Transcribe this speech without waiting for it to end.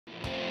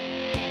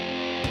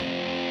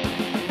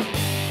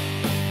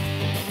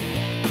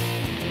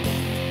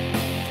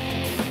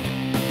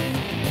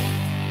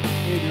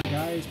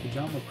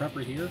Elmer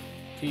Prepper here,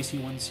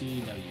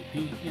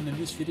 KC1CWP, and in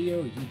this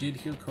video, you did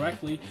hear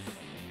correctly,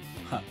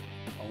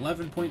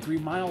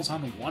 11.3 miles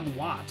on 1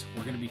 watt.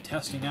 We're going to be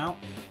testing out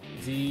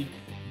the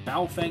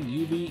Baofeng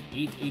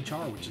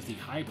UV-8HX, which is the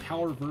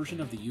high-power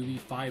version of the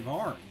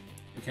UV-5R.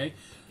 Okay,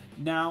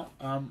 now,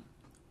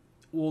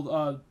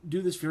 we'll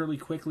do this fairly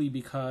quickly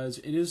because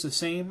it is the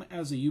same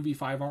as the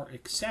UV-5R,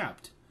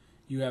 except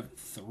you have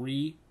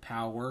 3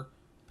 power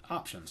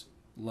options: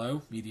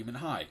 low, medium, and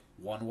high.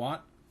 1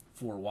 watt,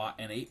 4 watt,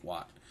 and 8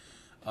 watt.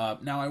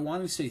 Now, I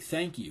want to say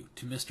thank you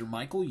to Mr.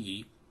 Michael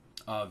Yee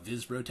of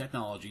Visbro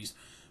Technologies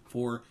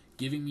for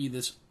giving me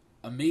this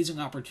amazing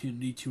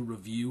opportunity to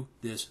review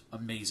this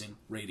amazing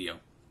radio.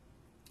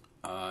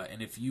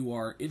 And if you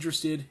are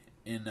interested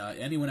in,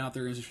 anyone out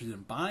there is interested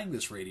in buying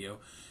this radio,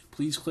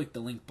 please click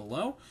the link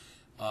below.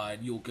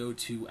 And you'll go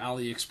to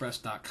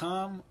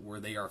AliExpress.com, where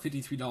they are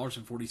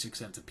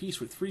 $53.46 a piece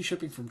with free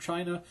shipping from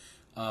China.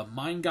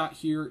 Mine got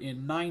here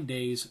in 9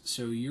 days,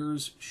 so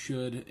yours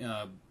shouldn't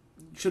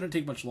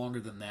take much longer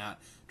than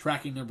that.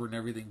 Tracking number and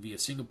everything via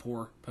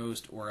Singapore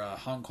Post or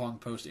Hong Kong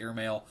Post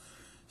airmail,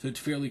 so it's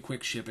fairly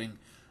quick shipping.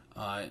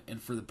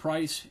 And for the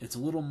price, it's a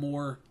little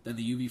more than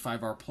the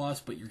UV-5R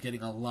Plus, but you're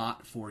getting a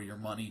lot for your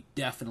money.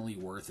 Definitely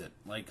worth it.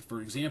 Like, for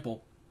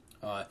example,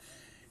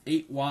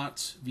 8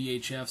 watts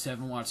VHF,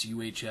 7 watts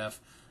UHF.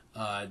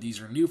 These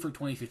are new for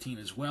 2015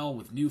 as well,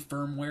 with new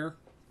firmware.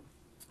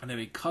 And have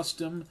a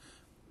custom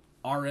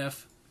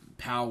RF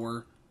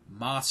power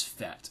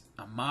MOSFET.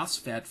 A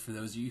MOSFET, for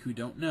those of you who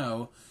don't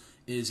know,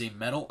 is a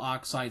metal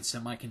oxide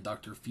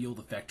semiconductor field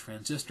effect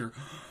transistor.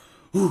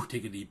 Ooh,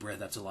 take a deep breath.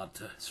 That's a lot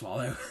to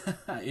swallow.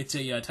 It's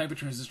a type of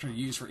transistor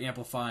used for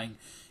amplifying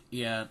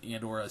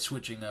and or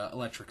switching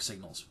electric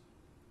signals.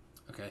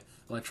 Okay,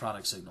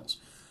 electronic signals.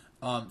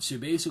 So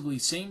basically,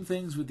 same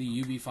things with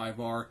the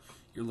UV-5R.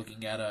 You're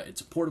looking at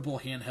it's a portable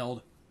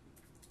handheld.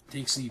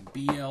 Takes the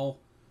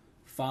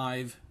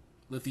BL5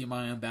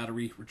 lithium-ion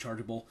battery,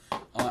 rechargeable.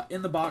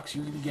 In the box,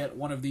 you're going to get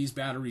one of these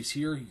batteries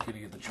here. You're going to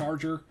get the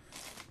charger,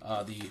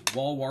 the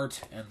wall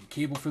wart and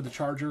cable for the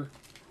charger,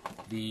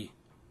 the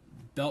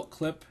belt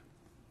clip,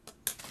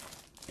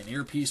 an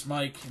earpiece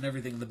mic, and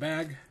everything in the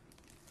bag,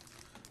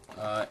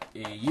 a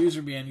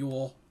user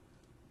manual,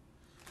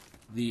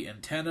 the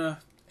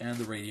antenna, and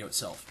the radio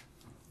itself.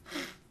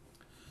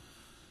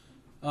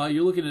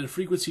 You're looking at a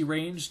frequency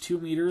range 2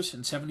 meters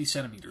and 70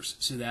 centimeters.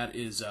 So that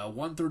is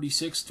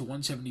 136 to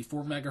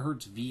 174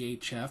 megahertz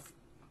VHF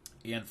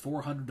and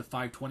 400 to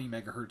 520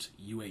 megahertz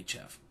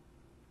UHF.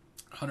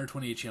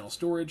 128 channel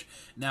storage.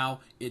 Now,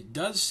 it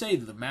does say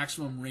that the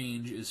maximum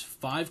range is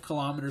 5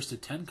 kilometers to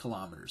 10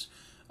 kilometers.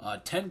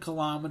 10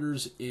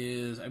 kilometers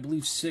is, I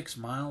believe, 6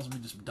 miles. Let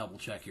me just double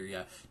check here.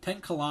 Yeah,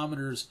 10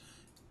 kilometers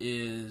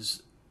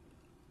is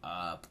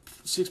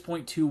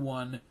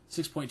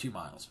 6.2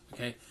 miles.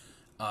 Okay.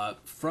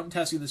 From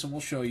testing this, and we'll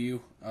show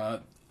you,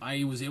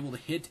 I was able to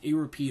hit a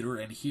repeater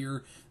and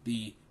hear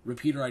the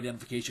repeater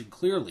identification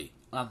clearly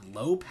on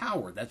low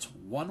power. That's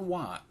 1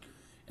 watt,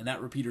 and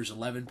that repeater is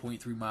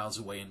 11.3 miles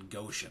away in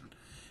Goshen.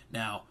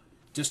 Now,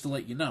 just to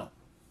let you know,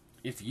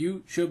 if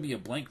you showed me a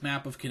blank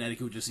map of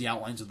Connecticut with just the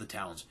outlines of the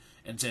towns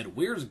and said,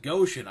 "Where's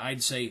Goshen?"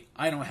 I'd say,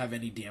 I don't have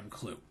any damn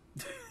clue.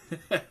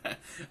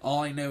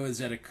 All I know is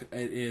that it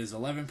is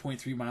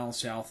 11.3 miles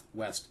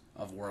southwest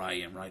of where I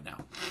am right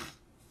now.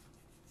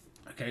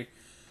 Okay,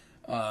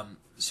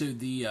 so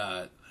the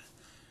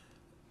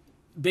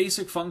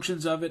basic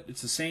functions of it,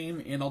 it's the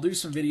same, and I'll do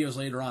some videos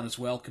later on as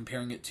well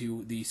comparing it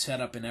to the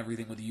setup and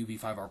everything with the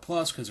UV-5R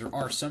Plus, because there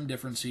are some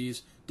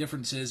differences.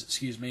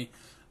 Excuse me.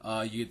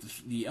 You get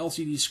the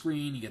LCD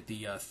screen, you get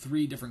the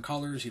 3 different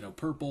colors,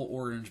 purple,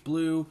 orange,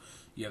 blue.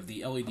 You have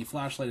the LED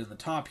flashlight in the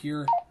top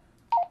here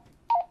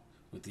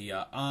with the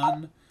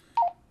on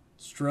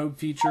strobe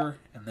feature,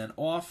 and then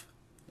off,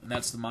 and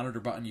that's the monitor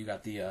button. You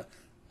got the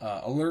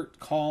alert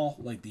call,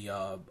 like the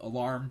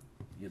alarm.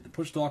 You have the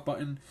push talk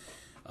button,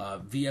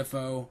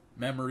 VFO,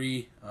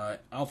 memory,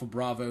 Alpha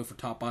Bravo for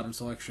top bottom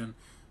selection,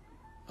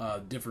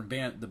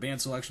 the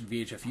band selection,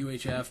 VHF,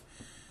 UHF,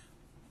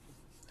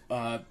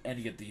 and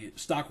you get the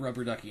stock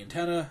rubber ducky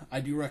antenna. I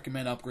do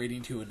recommend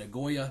upgrading to a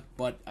Nagoya,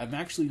 but I'm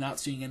actually not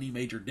seeing any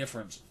major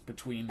difference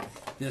between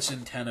this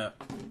antenna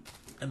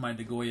and my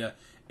Nagoya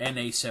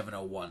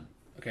NA701.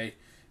 Okay,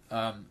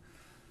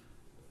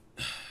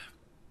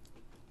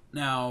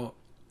 now,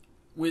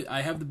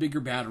 I have the bigger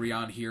battery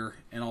on here,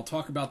 and I'll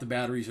talk about the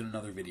batteries in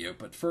another video.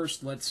 But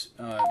first, let's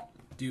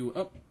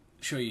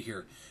show you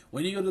here.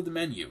 When you go to the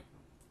menu,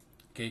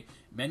 okay,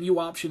 menu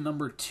option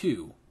number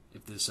 2,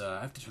 if this,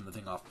 I have to turn the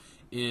thing off,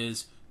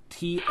 is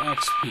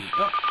TXP.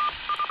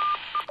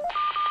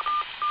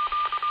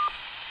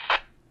 And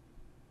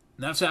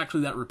that's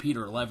actually that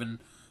repeater,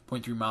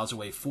 11.3 miles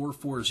away,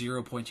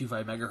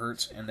 440.25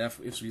 megahertz. And if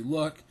we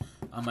look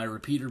on my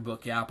repeater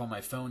book app on my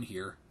phone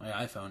here, my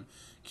iPhone,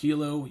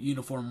 Kilo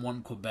Uniform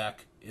 1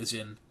 Quebec is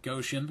in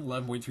Goshen,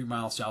 11.3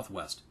 miles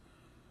southwest.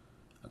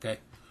 Okay.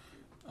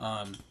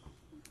 But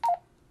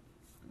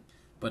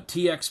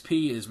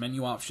TXP is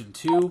menu option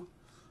 2.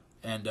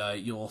 And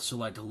you'll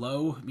select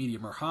low,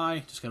 medium, or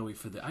high. Just gotta wait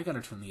for the... I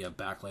gotta turn the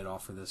backlight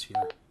off for this here.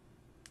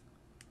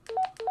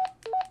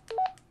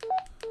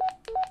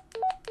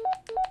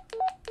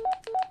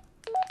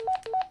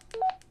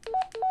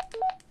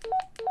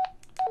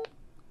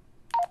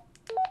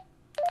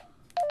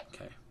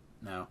 Okay,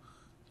 now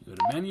you go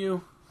to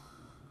menu.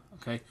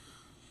 Okay,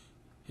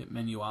 hit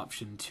menu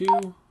option 2.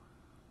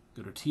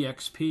 Go to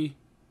TXP.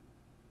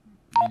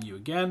 Menu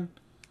again.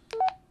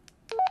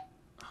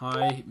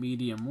 High,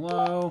 medium,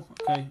 low.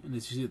 Okay, and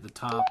as you see at the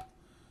top,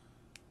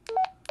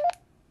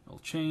 it'll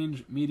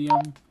change.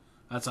 Medium.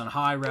 That's on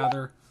high,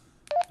 rather.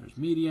 There's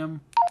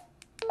medium.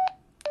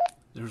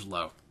 There's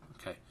low.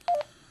 Okay.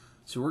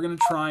 So we're going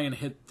to try and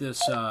hit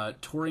this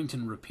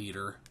Torrington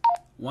repeater,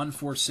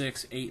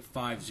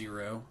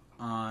 146850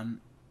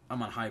 on...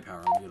 I'm on high power.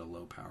 I'm going to go to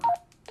low power.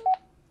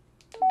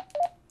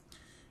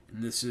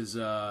 And this is...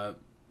 let's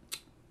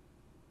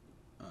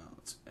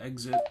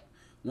exit.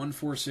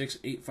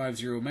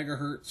 146850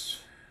 megahertz,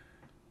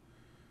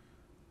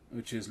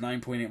 which is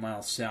 9.8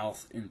 miles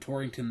south in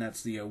Torrington.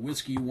 That's the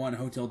Whiskey 1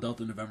 Hotel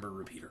Delta November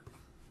repeater.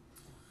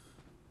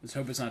 Let's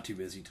hope it's not too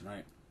busy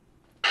tonight.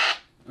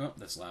 Oh,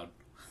 that's loud.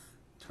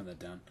 Turn that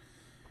down.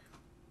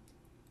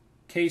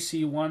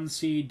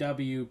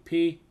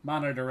 KC1CWP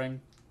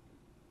monitoring.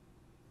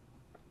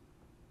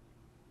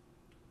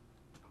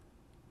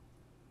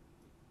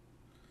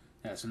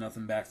 Yeah, so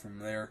nothing back from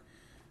there.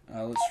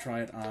 Let's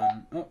try it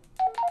on... Oh.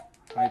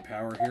 High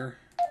power here.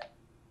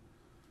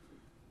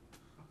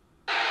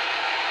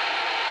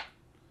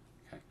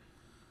 Okay.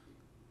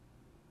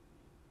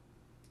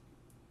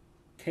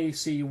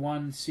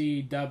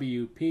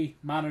 KC1CWP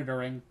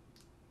monitoring.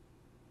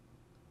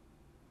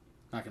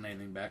 Not getting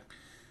anything back.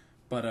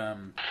 But,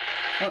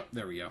 oh,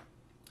 there we go.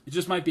 It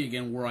just might be,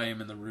 again, where I am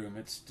in the room.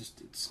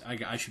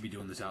 I should be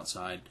doing this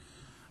outside.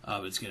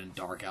 But it's getting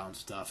dark out and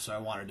stuff, so I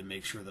wanted to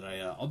make sure that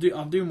I'll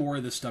do more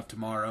of this stuff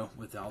tomorrow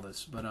with all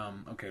this. But,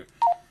 okay.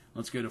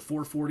 Let's go to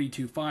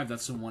 440.25.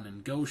 That's the one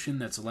in Goshen.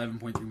 That's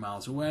 11.3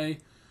 miles away.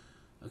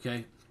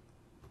 Okay.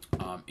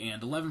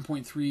 And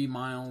 11.3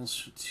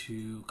 miles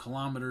to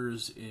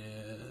kilometers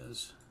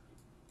is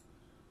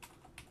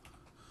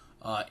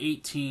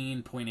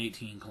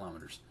 18.18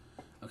 kilometers.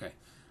 Okay.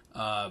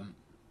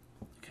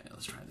 Okay,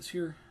 let's try this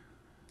here.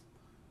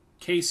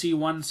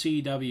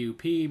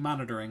 KC1CWP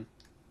monitoring.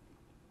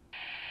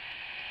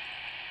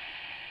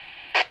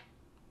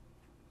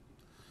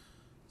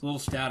 A little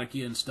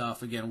staticky and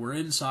stuff. Again, we're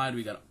inside.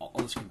 We got all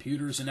those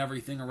computers and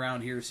everything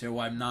around here, so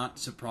I'm not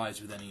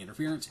surprised with any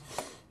interference.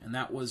 And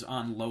that was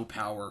on low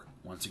power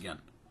once again.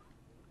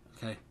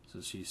 Okay, so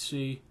as you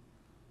see,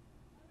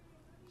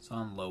 it's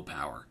on low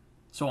power.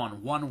 So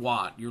on 1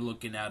 watt, you're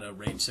looking at a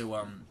rate.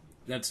 So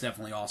that's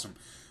definitely awesome.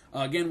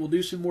 Again, we'll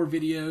do some more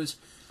videos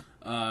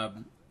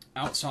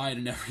outside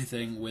and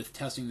everything with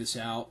testing this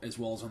out, as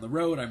well as on the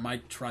road. I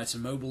might try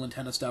some mobile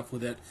antenna stuff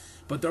with it,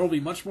 but there will be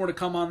much more to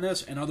come on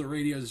this and other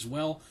radios as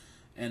well,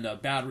 and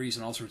batteries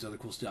and all sorts of other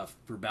cool stuff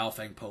for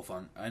Baofeng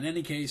Pofeng. In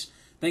any case,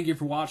 thank you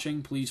for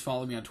watching. Please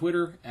follow me on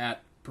Twitter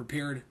at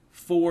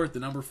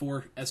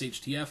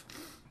prepared4SHTF,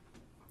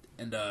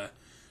 and go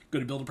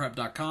to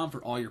builderprep.com for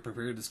all your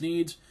preparedness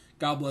needs.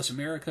 God bless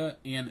America,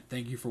 and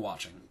thank you for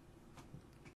watching.